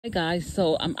Hey guys,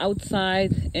 so I'm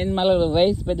outside in my little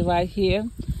raised bed right here.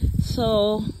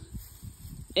 So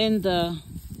in the,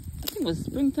 I think it was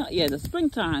springtime, yeah, the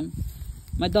springtime,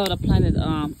 my daughter planted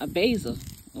a basil,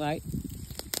 right?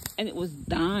 And it was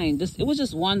dying. It was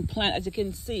just one plant, as you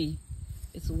can see.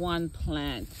 It's one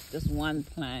plant, just one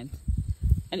plant,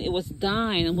 and it was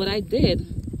dying. And what I did,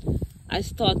 I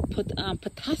put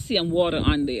potassium water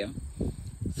on there.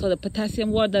 So the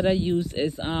potassium water that I use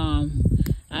is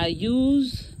I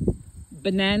use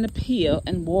banana peel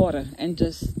and water and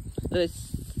just let it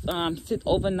sit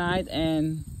overnight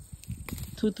and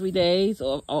 2-3 days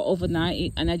or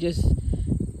overnight, and I just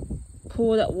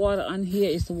pour that water on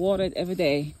here. It's watered every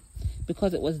day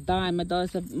because it was dying. My daughter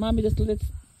said, "Mommy, it's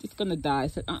gonna die." I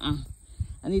said, I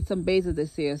need some basil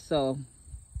this year. So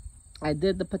I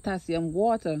did the potassium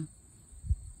water.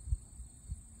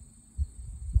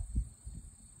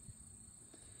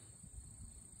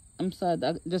 I'm sorry,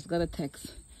 I just got a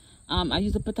text. I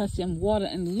use the potassium water,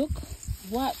 and look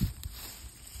how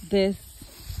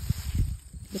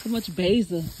much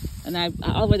basil. And I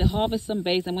already harvested some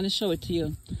basil. I'm going to show it to you.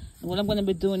 And what I'm going to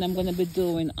be doing, I'm going to be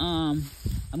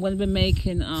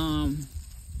making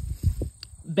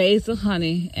basil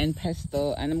honey and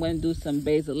pesto, and I'm going to do some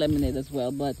basil lemonade as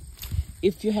well. But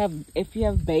if you have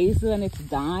basil and it's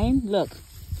dying, look,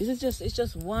 it was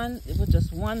just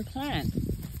one plant.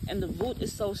 And the root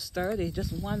is so sturdy,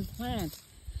 just one plant.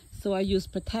 So I use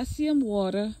potassium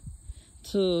water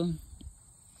to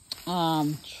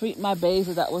treat my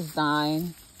basil that was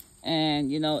dying.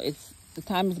 And you know, the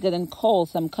time is getting cold,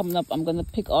 so I'm gonna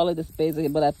pick all of this basil,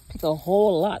 but I picked a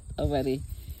whole lot already.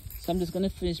 So I'm just gonna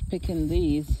finish cutting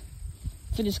these,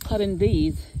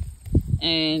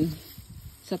 and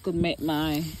so I could make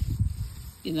my,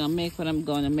 make what I'm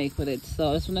gonna make with it.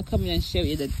 So I just wanna come in and share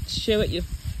with you.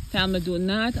 Family, do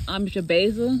not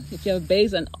if you have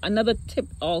basil. And another tip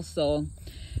also,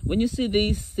 when you see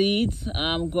these seeds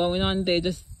growing on, they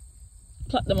just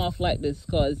pluck them off like this,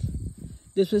 because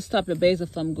this will stop your basil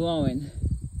from growing.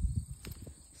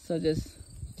 So just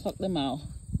pluck them out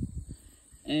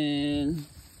and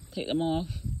take them off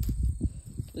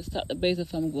to stop the basil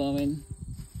from growing.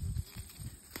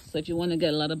 So if you want to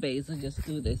get a lot of basil, just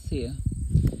do this here.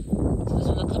 So I just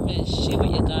want to come in and share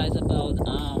with you guys about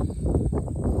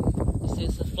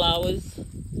the flowers.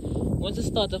 Once it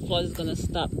starts, the flowers is gonna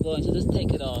stop growing, so just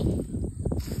take it off.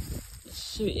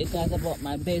 Show you guys about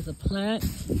my basil plant.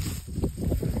 It's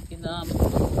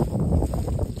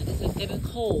getting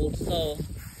cold, so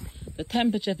the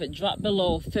temperature, if it drops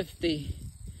below 50,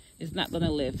 it's not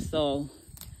gonna live. So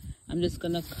I'm just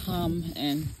gonna come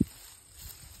and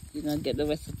get the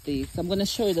rest of these. So I'm gonna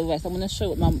show you the rest. I'm gonna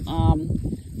show you my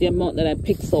the amount that I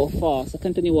picked so far. So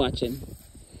continue watching.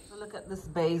 Look at this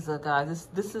basil, guys.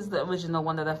 This is the original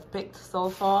one that I've picked so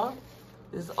far.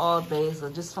 This is all basil,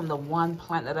 just from the one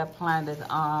plant that I planted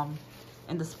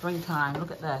in the springtime.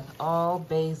 Look at that, all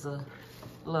basil.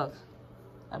 Look,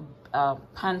 a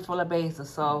pan full of basil.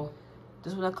 So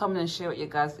just want to come in and share with you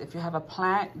guys. If you have a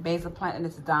basil plant, and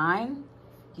it's dying,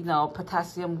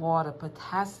 potassium water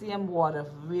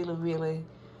really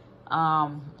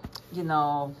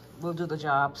will do the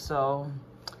job. So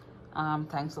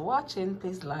thanks for watching.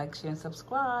 Please like, share, and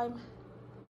subscribe.